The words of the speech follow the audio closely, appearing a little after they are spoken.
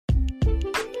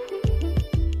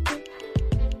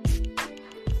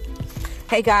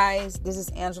Hey guys, this is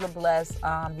Angela Bless.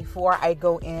 Before I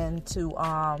go in to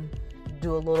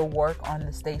do a little work on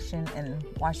the station and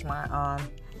watch my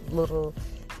little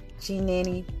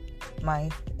G-Nanny,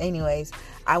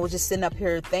 I was just sitting up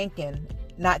here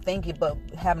not thinking, but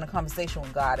having a conversation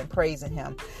with God and praising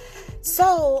Him.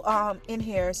 So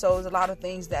there's a lot of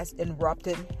things that's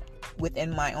interrupted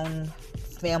within my own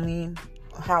family,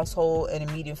 household, and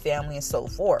immediate family, and so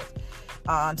forth.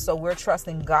 So we're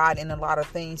trusting God in a lot of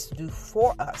things to do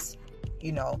for us,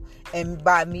 and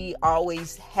by me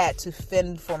always had to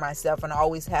fend for myself, and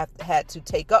always had to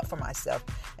take up for myself,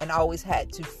 and always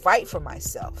had to fight for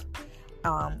myself.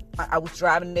 I was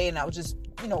driving today and I was just,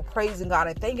 praising God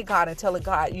and thanking God and telling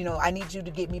God, I need you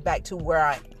to get me back to where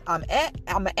I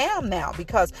am now,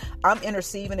 because I'm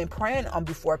interceding and praying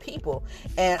before people.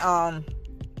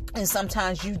 And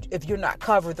sometimes if you're not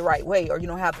covered the right way, or you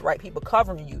don't have the right people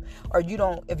covering you, or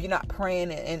if you're not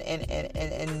praying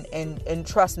and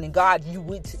trusting in God, you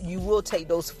will take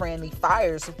those friendly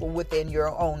fires from within your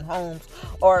own homes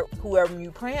or whoever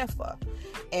you're praying for.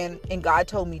 And God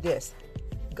told me this.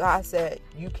 God said,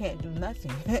 you can't do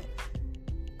nothing.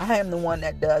 I am the one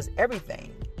that does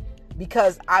everything.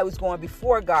 Because I was going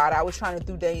before God, I was trying to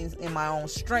do things in my own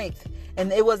strength, and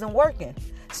it wasn't working.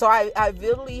 So I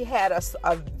literally had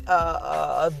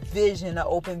a vision, an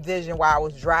open vision while I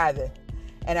was driving.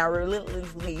 And I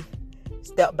relentlessly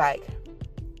stepped back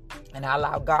and I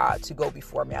allowed God to go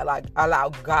before me. I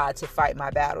allowed God to fight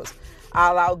my battles. I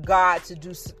allowed God to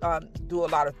do a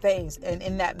lot of things. And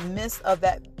in that midst of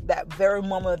that very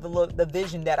moment of the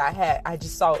vision that I had, I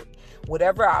just saw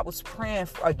whatever I was praying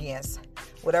against,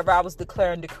 whatever I was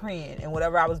decreeing, and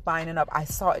whatever I was binding up, I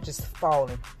saw it just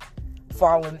falling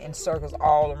in circles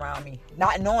all around me,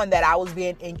 not knowing that I was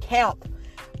being encamped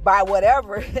by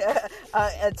whatever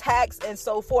attacks and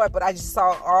so forth, but I just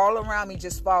saw all around me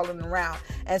just falling around.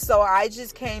 And so I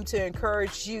just came to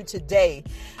encourage you today,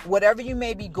 whatever you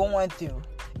may be going through,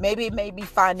 maybe it may be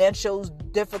financial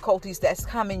difficulties that's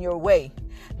coming your way.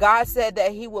 God said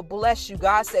that He will bless you.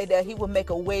 God said that He will make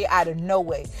a way out of no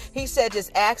way. He said just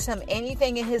ask Him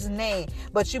anything in His name,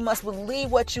 but you must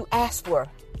believe what you ask for.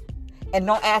 And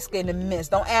don't ask in the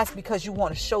midst. Don't ask because you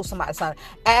want to show somebody something.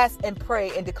 Ask and pray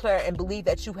and declare and believe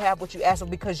that you have what you ask for,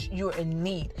 because you're in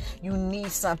need. You need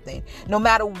something. No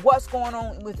matter what's going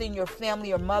on within your family,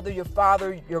 your mother, your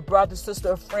father, your brother,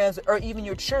 sister, friends, or even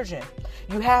your children,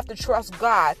 you have to trust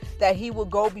God that He will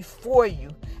go before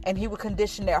you, and He will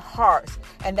condition their hearts,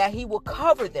 and that He will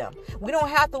cover them. We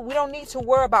don't need to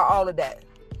worry about all of that.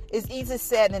 It's easy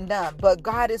said than done, but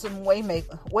God is a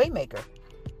waymaker.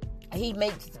 He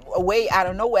makes a way out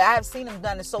of nowhere. I have seen Him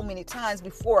done it so many times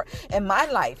before in my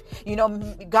life.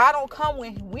 God don't come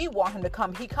when we want Him to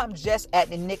come. He comes just at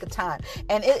the nick of time.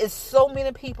 And it is so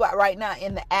many people right now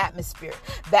in the atmosphere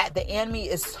that the enemy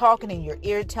is talking in your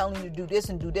ear, telling you to do this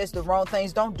and do this, the wrong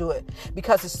things. Don't do it.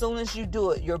 Because as soon as you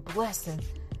do it, your blessing,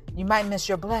 you might miss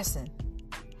your blessing.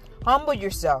 Humble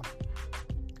yourself.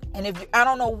 And I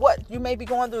don't know what you may be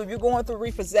going through. If you're going through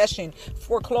repossession,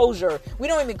 foreclosure, we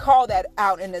don't even call that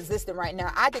out in existence right now.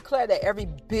 I declare that every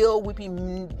bill will be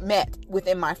met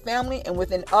within my family and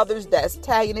within others that's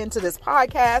tagging into this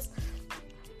podcast,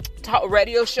 talk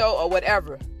radio show, or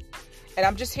whatever. And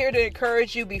I'm just here to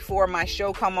encourage you before my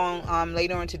show come on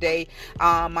later on today.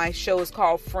 My show is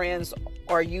called Friends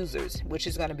or Users, which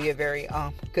is going to be a very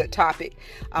good topic.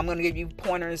 I'm going to give you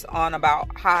pointers on about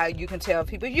how you can tell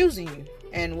people using you,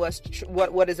 and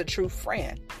what is a true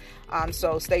friend.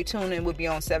 So stay tuned, and we'll be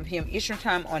on 7 p.m. Eastern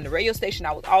Time on the radio station.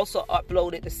 I will also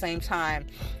upload at the same time.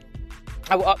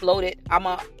 I will upload it. I'm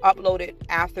going to upload it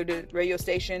after the radio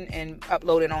station and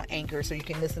upload it on Anchor, so you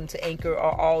can listen to Anchor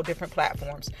or all different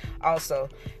platforms also.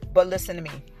 But listen to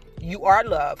me. You are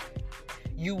loved.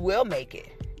 You will make it.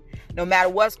 No matter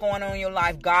what's going on in your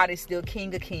life, God is still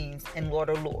King of Kings and Lord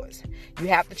of Lords. You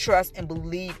have to trust and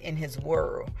believe in His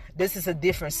word. This is a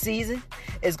different season.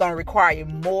 It's going to require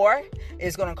more.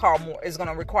 It's going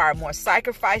to require more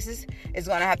sacrifices. It's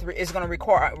going to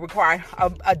require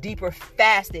a deeper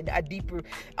fasting, a deeper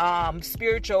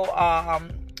spiritual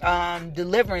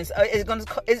deliverance.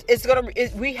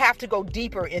 We have to go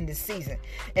deeper in this season.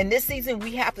 In this season,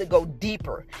 we have to go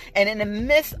deeper. And in the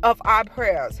midst of our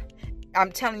prayers, I'm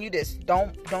telling you this,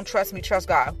 don't trust me, trust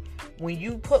God. When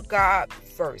you put God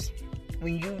first,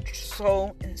 when you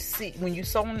sow in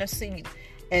the seed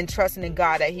and trusting in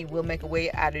God that He will make a way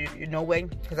out of no way,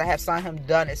 because I have seen Him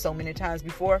done it so many times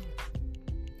before,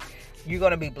 you're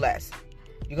going to be blessed.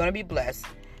 You're going to be blessed.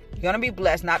 You're going to be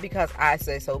blessed, not because I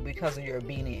say so, because of your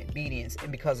obedience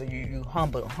and because of you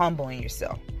humbling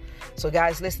yourself. So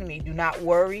guys, listen to me. Do not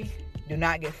worry. Do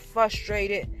not get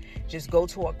frustrated. Just go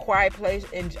to a quiet place,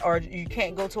 or you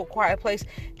can't go to a quiet place,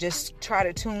 just try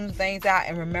to tune things out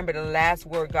and remember the last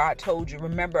word God told you.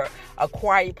 Remember a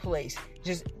quiet place,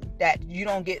 just that you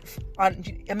don't get,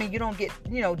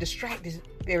 distracted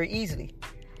very easily.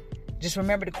 Just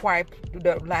remember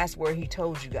the last word he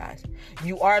told you guys.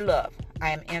 You are loved.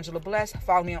 I am Angela Bless.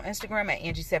 Follow me on Instagram at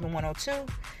Angie7102.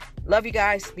 Love you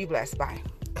guys. Be blessed. Bye.